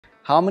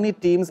How many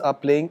teams are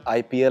playing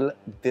IPL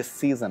this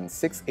season?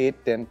 6, 8,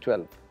 10,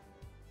 12.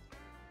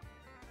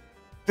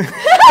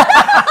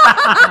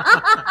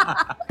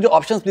 जो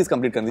options please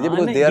complete कर दीजिए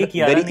because they are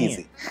very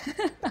easy.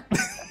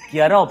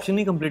 Kiara option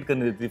he complete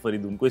करने देती थी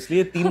फरीदून को,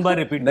 इसलिए 3 बार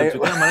रिपीट कर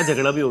चुका है, हमारा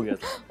झगड़ा भी हो गया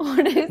था.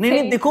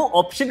 नहीं देखो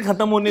ऑप्शन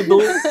खत्म होने दो.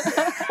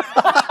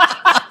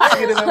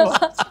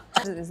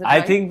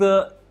 I think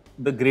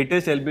the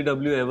greatest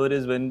LBW ever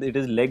is when it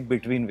is leg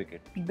between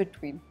wicket.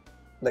 Between.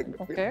 Like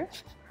okay.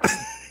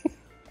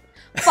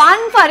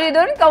 Fun,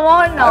 Faridoon, come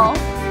on now.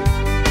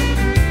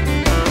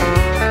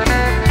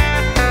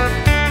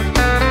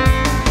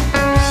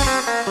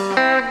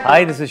 Hi,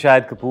 this is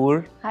Shahid Kapoor.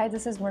 Hi,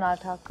 this is Mrunal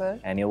Thakur.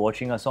 And you're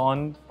watching us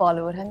on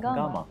Bollywood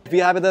Hungama.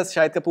 We have with us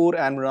Shahid Kapoor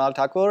and Mrunal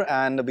Thakur,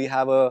 and we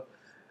have a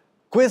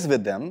quiz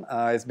with them.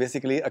 It's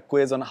basically a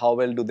quiz on how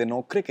well do they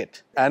know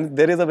cricket. And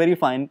there is a very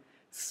fine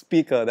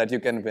speaker that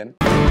you can win.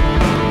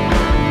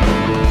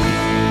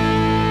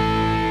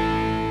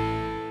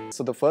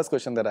 So the first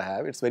question that I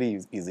have, it's very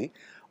easy.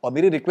 और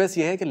मेरी request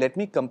ये है कि let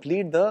me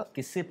complete the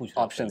किससे पूछ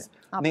रहा options.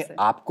 नहीं,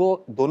 आपको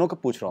दोनों को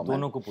पूछ रहा हूँ मैं.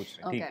 दोनों को पूछ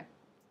रहे हैं. ठीक है.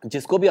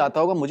 जिसको भी आता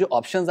होगा मुझे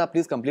ऑप्शंस आप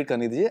प्लीज कंप्लीट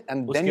करने दीजिए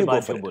and then you go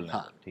for it.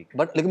 हां ठीक है.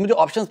 बट लेकिन मुझे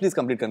ऑप्शंस प्लीज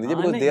कंप्लीट करने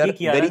दीजिए because they are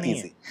very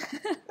easy.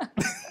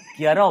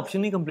 Kiara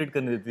option he complete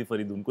करने देती थी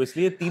फरीदून को,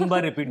 इसलिए 3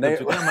 बार रिपीट कर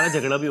चुका है, हमारा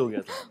झगड़ा भी हो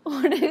गया था.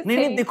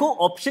 नहीं देखो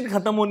ऑप्शन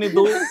खत्म होने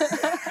दो.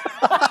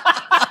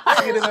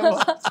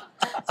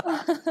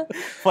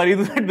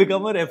 Faridoon had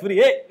become a referee.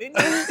 Hey.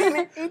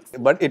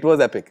 But it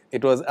was epic.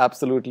 It was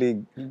absolutely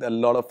a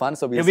lot of fun.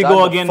 So we start go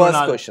again, the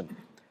first question.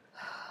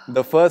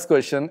 The first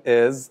question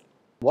is,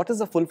 what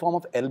is the full form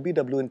of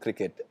LBW in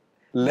cricket?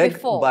 Leg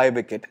by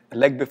wicket,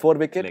 leg before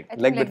wicket,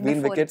 leg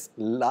between wickets,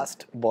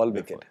 last ball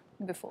wicket.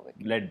 Before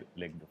wicket.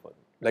 Leg before.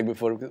 Like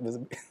before,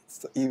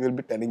 so he will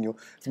be telling you.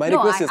 So my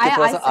request is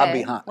that आप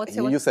भी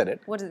हाँ, you said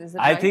it. What is it?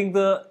 I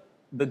think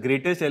the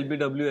greatest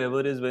LBW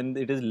ever is when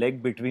it is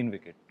leg between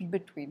wicket.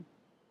 Between.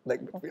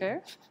 Like between. Okay.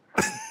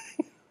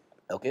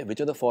 Okay.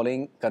 Which of the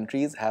following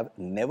countries have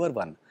never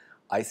won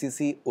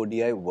ICC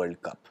ODI World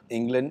Cup?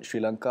 England,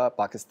 Sri Lanka,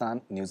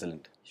 Pakistan, New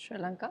Zealand. Sri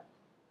Lanka.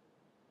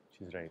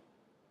 She's right.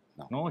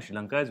 No, Sri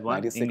Lanka has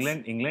won.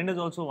 96. England has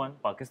also won.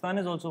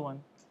 Pakistan has also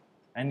won.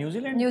 And New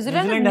Zealand. New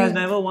Zealand has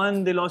never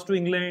won. They lost to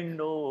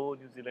England. Oh,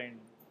 New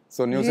Zealand.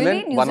 So New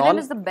Zealand, New one Zealand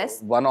all. Is the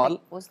best. One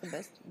all. Was the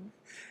best.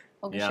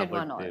 Okay, yeah, shit,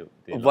 one all.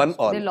 One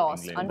all. They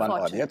lost, England.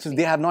 unfortunately. Yeah, so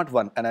they have not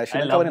won. And Sri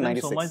Lanka won in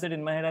 96. I loved them so much that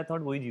in my head I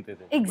thought वही जीते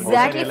थे.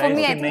 Exactly, for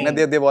me I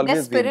think they've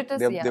always been.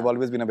 They've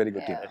always been a very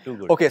good team. Too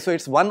good. Okay, so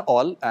it's 1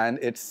 all,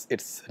 and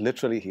it's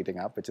literally heating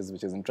up, which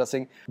is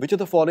interesting. Which of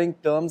the following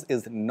terms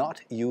is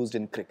not used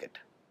in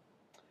cricket?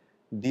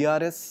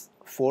 DRS,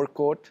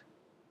 forecourt,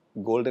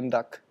 golden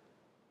duck,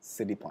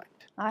 city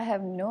point. I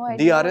have no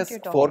idea. DRS,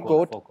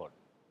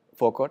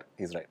 forecourt.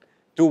 He's right.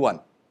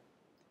 2-1.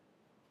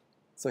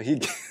 So he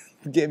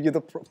gave you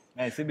the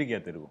ऐसे भी किया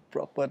तेरे को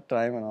proper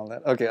time and all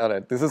that. Okay, all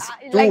right. This is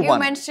 2-1. Like you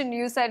mentioned,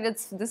 you said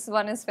this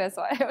one is fair,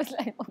 so I was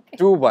like, okay.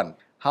 2-1.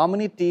 How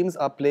many teams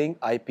are playing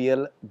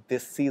IPL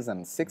this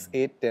season? 6,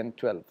 8, 10,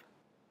 12.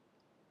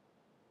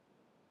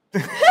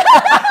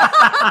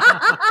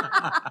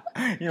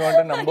 You want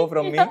a number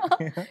from me?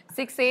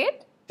 6,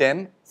 8?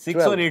 10,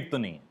 6 और 8 तो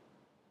नहीं है.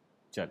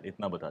 चल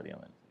इतना बता दिया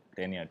मैंने.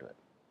 10 या 12.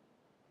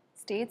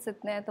 States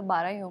इतने हैं तो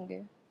 12 ही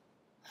होंगे.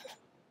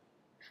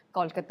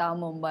 कोलकाता,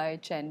 मुंबई,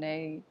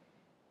 चेन्नई,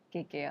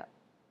 केकेआर,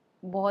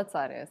 बहुत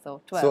सारे हैं. So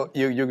 12. So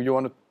you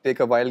want to take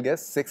a wild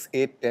guess? 6,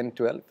 8, 10,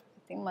 12.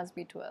 I think must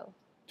be 12.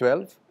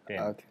 12? 10.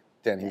 Okay,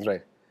 10. He's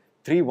right.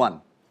 3-1.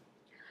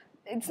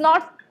 It's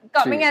not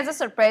coming as a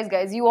surprise,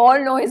 guys. You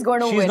all know he's going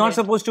to win. She's not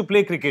supposed to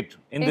play cricket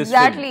in this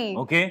film.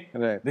 Okay?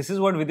 Right. This is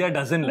what Vidya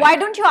doesn't like. Why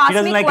don't you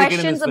ask me like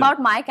questions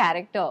about my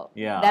character?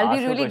 Yeah. That'll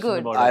be really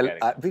good.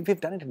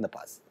 We've done it in the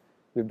past.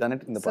 We've done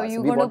it in the So past.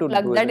 you're going to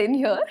plug that in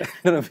here?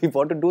 No, we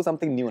want to do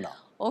something new now.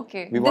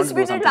 Okay. This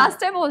we did last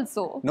time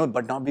also. No,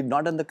 but we've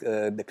not done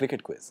the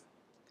cricket quiz.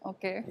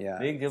 Okay. Yeah.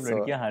 देख जब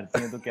लड़कियां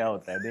हारती हैं तो क्या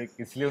होता है देख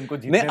इसलिए उनको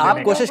जीतने नहीं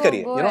आप कोशिश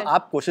करिए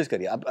आप कोशिश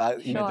करिए आप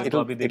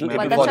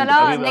पता चला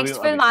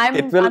next film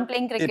I'm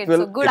playing cricket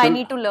so good I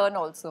need to learn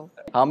also.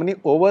 How many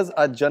overs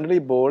are generally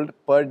bowled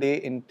per day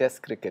in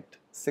test cricket?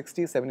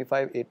 60,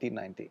 75, 80,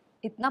 90.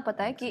 इतना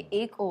पता है कि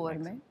एक ओवर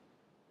में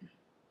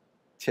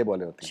 6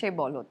 बॉल होते हैं. 6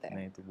 बॉल होते हैं.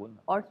 नहीं तो बोल ना.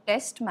 और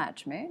टेस्ट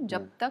मैच में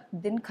जब तक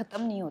दिन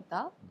खत्म नहीं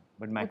होता.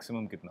 बट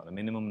मैक्सिमम कितना होता है?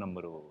 मिनिमम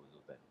नंबर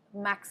होता है.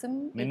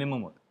 मैक्सिमम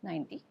मिनिमम होता है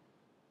 90.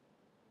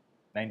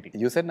 90.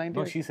 You said 90?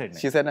 No, she said 90.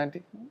 She said 90.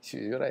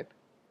 You're right.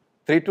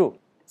 3-2.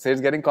 So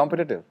it's getting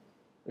competitive,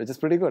 which is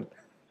pretty good.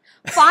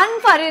 Fun,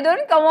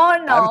 Faridoon. Come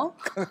on now.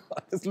 I'm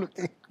just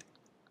looking.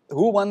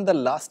 Who won the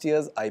last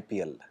year's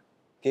IPL?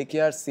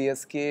 KKR,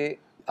 CSK,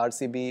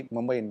 RCB,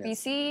 Mumbai Indians.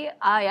 PC,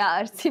 yeah,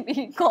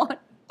 RCB. कौन?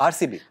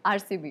 RCB.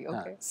 RCB,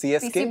 okay.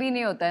 CSK. PCB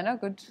नहीं होता है ना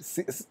कुछ.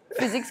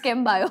 Physics,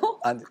 Chem, Bio.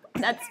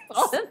 That's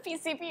all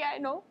PCB I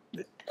know.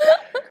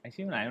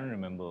 Actually, I don't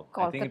remember.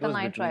 Kolkata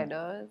Knight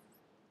Riders.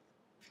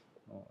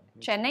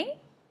 Chennai?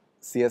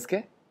 CSK?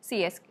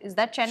 CS. Is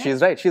that Chennai?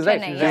 She's right. She's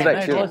right. Chennai, She's right.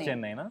 It She's was right.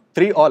 Chennai ना?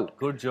 3 all.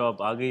 Good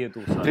job. आ गई है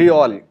तू. 3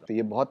 all. तो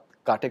ये बहुत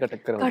काटे का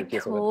टक्कर हो चुकी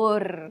है इस वक्त.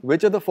 कठोर.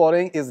 Which of the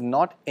following is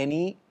not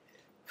any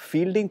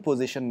fielding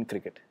position in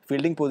cricket?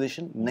 Fielding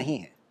position नहीं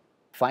है.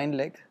 Fine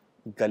leg,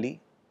 gully,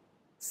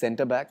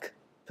 centre back,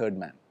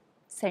 third man.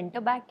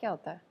 Center back क्या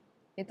होता है?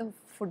 ये तो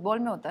फुटबॉल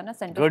में होता है ना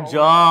center Good forward.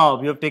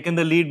 job. You have taken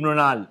the lead,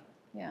 Mrunal.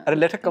 Yeah. अरे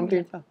let her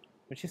complete ना.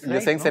 But she's You're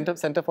right, saying no?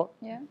 center for?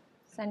 Yeah.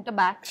 Center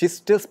back. She's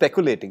still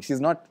speculating.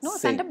 She's not No,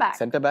 saying. centre back.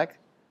 Centre back.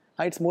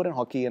 It's more in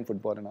hockey and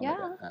football and all Yeah.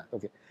 that.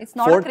 Okay. It's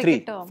not a 4-3.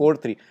 cricket term.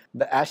 4-3.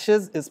 The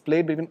Ashes is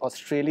played between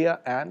Australia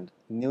and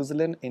New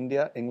Zealand,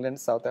 India, England,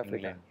 South Africa.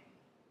 England.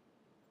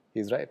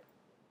 He's right.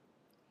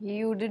 He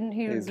did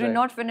right.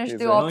 not finish He's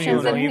the right.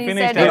 options No, and he he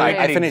finished said it. No, it.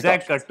 I finished the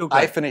Exact cut to options.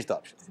 cut. I finished the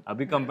options.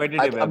 अभी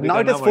competitive है. Now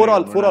it is 4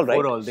 all. 4 all,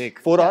 right? 4 all. देख.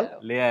 4 all.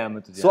 ले आया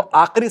मैं तुझे. So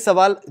आखिरी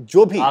सवाल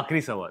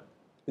आखिरी सवाल.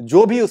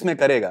 जो भी उसमें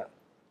करेगा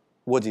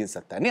वो जीत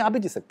सकता है. नहीं आप भी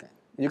जीत सकते हैं.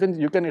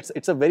 You can.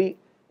 It's a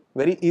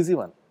very easy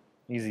one.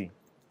 Easy.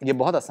 ये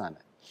बहुत आसान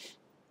है.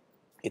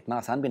 इतना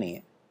आसान भी नहीं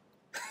है.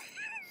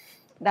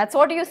 That's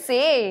what you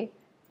say.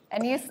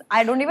 And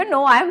I don't even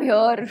know I'm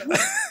here.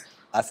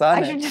 आसान I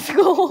है. should just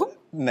go.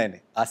 नहीं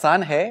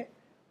आसान है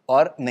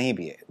और नहीं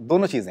भी है.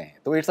 दोनों चीजें हैं.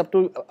 तो it's up to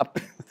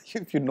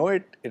if you know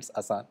it, it's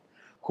आसान.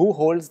 Who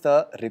holds the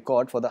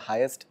record for the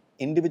highest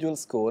individual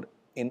score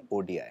in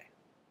ODI?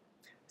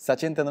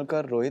 Sachin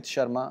Tendulkar, Rohit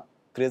Sharma,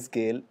 Chris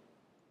Gayle,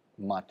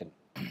 Martin.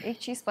 एक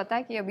चीज पता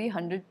है कि अभी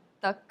 100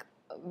 तक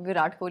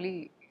Virat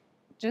Kohli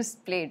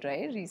just played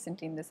right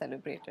recently in the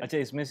celebrated. अच्छा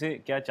इसमें से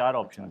क्या 4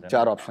 options हैं?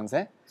 4 options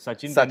हैं.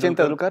 Sachin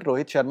Tendulkar,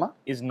 Rohit Sharma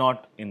is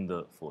not in the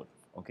 4.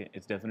 Okay,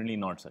 it's definitely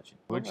not Sachin.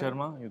 Rohit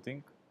Sharma, you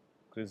think?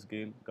 Chris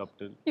Gayle,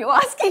 Kaptil. You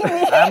asking me?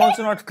 I'm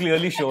also not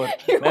clearly sure.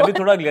 मैं भी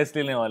थोड़ा guess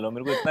लेने वाला हूँ.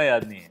 मेरे को इतना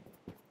याद नहीं है.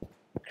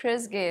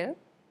 Chris Gayle.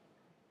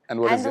 and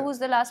what is it? Who's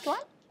the last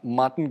one?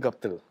 Martin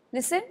Kaptil.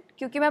 Listen,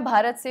 क्योंकि मैं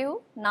भारत से हूँ,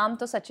 नाम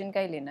तो सचिन का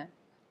ही लेना है.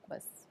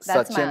 बस.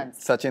 That's my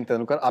answer. Sachin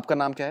Tendulkar. आपका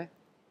नाम क्या है?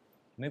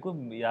 मेरे को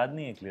याद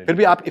नहीं है clearly. फिर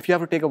भी आप if you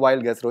have to take a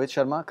wild guess, Rohit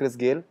Sharma, Chris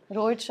Gayle,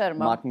 Rohit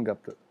Sharma. Martin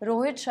Kaptil.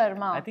 Rohit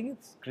Sharma. I think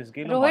it's Chris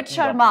Gayle or Rohit Martin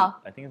Sharma.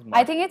 Kaptil. I think it's Martin.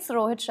 I think it's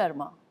Rohit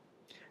Sharma.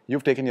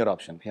 You've taken your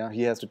option. Yeah,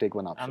 he has to take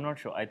one option. I'm not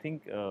sure. I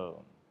think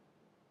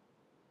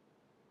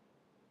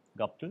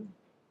Kaptil.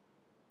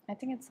 I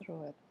think it's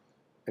Rohit.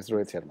 It's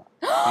Rohit Sharma.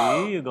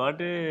 See, you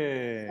got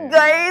it.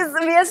 Guys,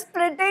 we are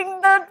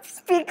splitting the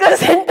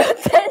speakers into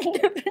 10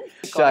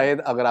 different. शायद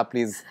अगर आप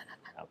please.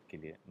 आपके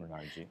लिए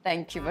मृणाल जी.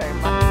 Thank you very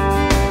much.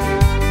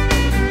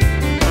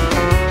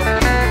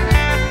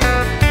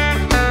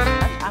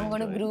 I'm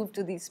going to groove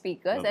to these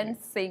speakers and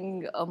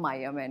sing a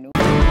Maya menu.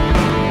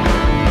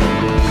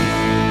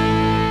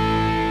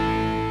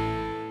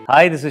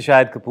 Hi, this is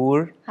Shahid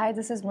Kapoor. Hi,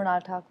 this is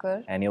Mrunal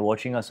Thakur. And you're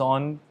watching us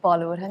on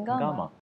Bollywood Hungama. Hungama.